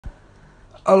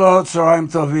Hello,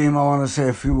 Tzaraim Tovim. I want to say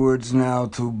a few words now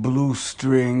to Blue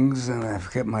Strings, and I've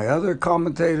kept my other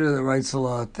commentator that writes a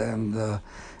lot, and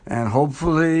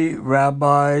hopefully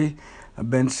Rabbi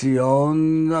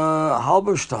Bentzion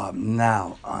halberstam.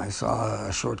 Now, I saw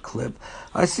a short clip.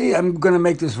 I'm going to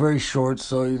make this very short,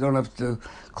 so you don't have to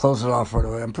close it off right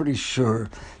away. I'm pretty sure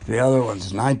the other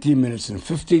one's 19 minutes and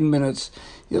 15 minutes.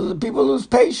 The people lose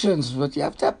patience, but you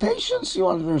have to have patience. You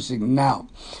want to learn something. Now,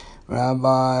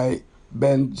 Rabbi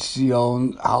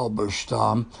bentzion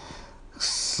halberstam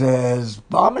says,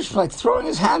 Bamish like throwing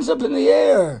his hands up in the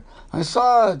air. I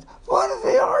saw it. What are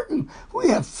they arguing? We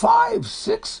have 5,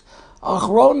 6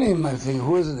 achronim, I think.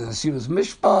 Who is it? She was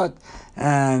Mishpat,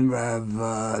 and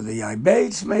the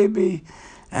Yabeitz maybe,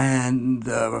 and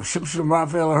Rav Shimshon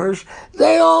Raphael Hirsch.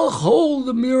 They all hold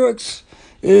the Murex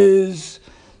is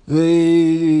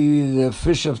the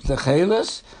fish of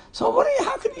Techelet. So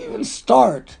how can you even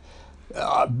start?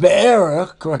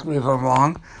 Be'erech, correct me if I'm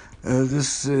wrong,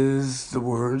 this is the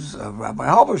words of Rabbi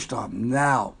Halberstam.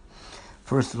 Now,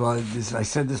 first of all, I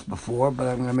said this before, but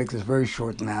I'm going to make this very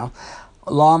short now.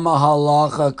 Lama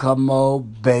halacha kamo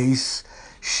beis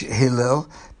hillel,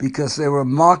 because they were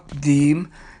makdim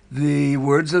the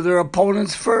words of their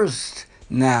opponents first.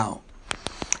 Now,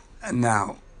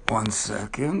 one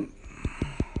second.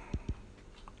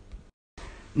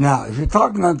 Now, if you're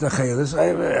talking on Techelet,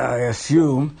 I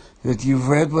assume that you've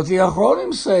read what the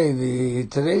Achronim say.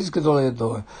 Today's Gedolei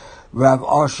Hador, Rav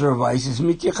Asher Weiss is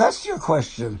mityaches to your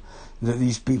question that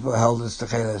these people held as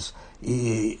Techelet.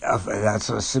 That's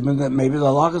a simon that maybe the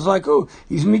halach is like,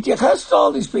 he's mityaches to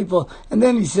all these people. And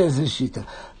then he says his shita.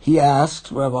 He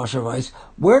asked Rav Asher Weiss,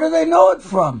 where do they know it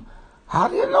from? How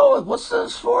do you know it? What's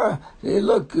this for? Hey,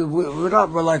 look,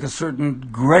 we're like a certain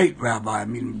great rabbi. I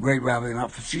mean, great rabbi,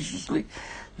 not facetiously.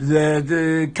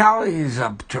 The Kali is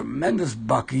a tremendous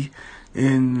bucky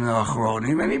in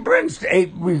Achronim, and he brings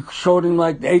 8 Achronim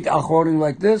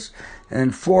like this,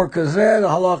 and 4 Kazeh, the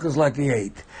halach is like the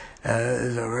 8.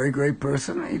 Is a very great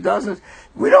person. He does it.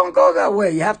 We don't go that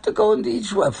way. You have to go into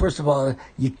each way. First of all,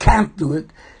 you can't do it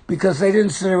because they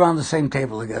didn't sit around the same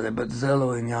table together, but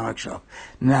Zelo and Yanakshov.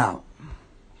 Now,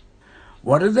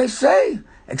 what did they say?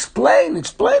 Explain the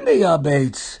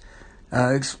Yabeitz.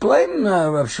 Explain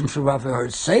Rav Shimshon Raphael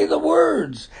Hirsch. Say the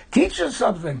words. Teach us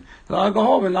something. So I'll go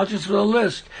home and not just for the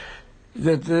list.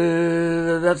 That's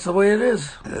the way it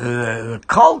is. The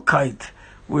kolkite,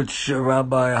 which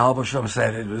Rabbi Halberstam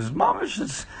said, it was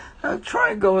mamish. Try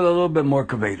and go with a little bit more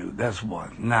kavedu. That's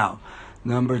one. Now,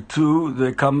 number 2,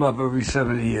 they come up every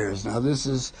 70 years. Now, this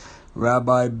is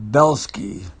Rabbi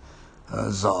Belsky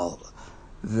Zal.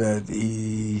 That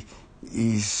he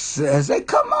says they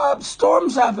come up,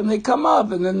 storms happen, they come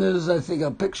up, and then there's, I think,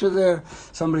 a picture there,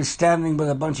 somebody standing with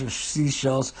a bunch of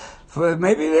seashells.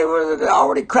 Maybe they were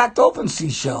already cracked open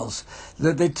seashells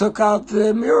that they took out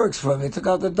the murex from, they took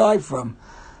out the dye from.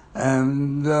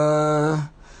 And how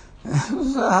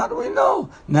do we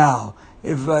know? Now,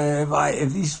 if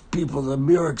these people, the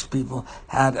Murex people,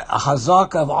 had a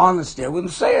hazak of honesty, I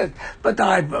wouldn't say it, but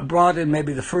I brought in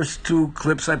maybe the first 2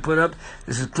 clips I put up.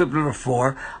 This is clip number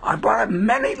 4. I brought in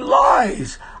many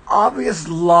lies, obvious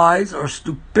lies or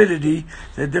stupidity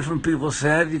that different people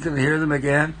said. You can hear them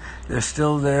again. They're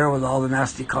still there with all the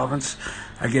nasty comments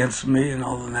against me and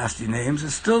all the nasty names.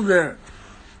 It's still there.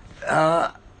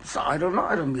 So I don't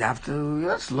know.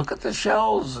 Let's look at the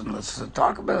shells and let's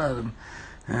talk about them.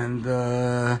 And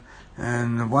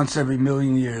once every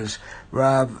million years,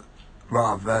 Dr.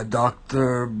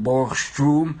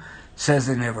 Borgstrom says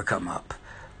they never come up.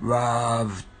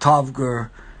 Rav Tovger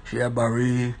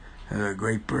Shiabari, a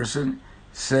great person,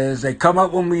 says they come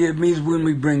up when we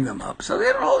bring them up. So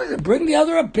they don't always bring the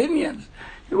other opinions.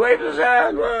 He waves his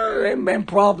hand, main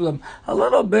problem. A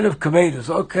little bit of kavedas,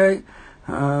 okay?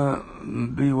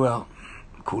 Be well.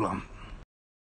 Kulam.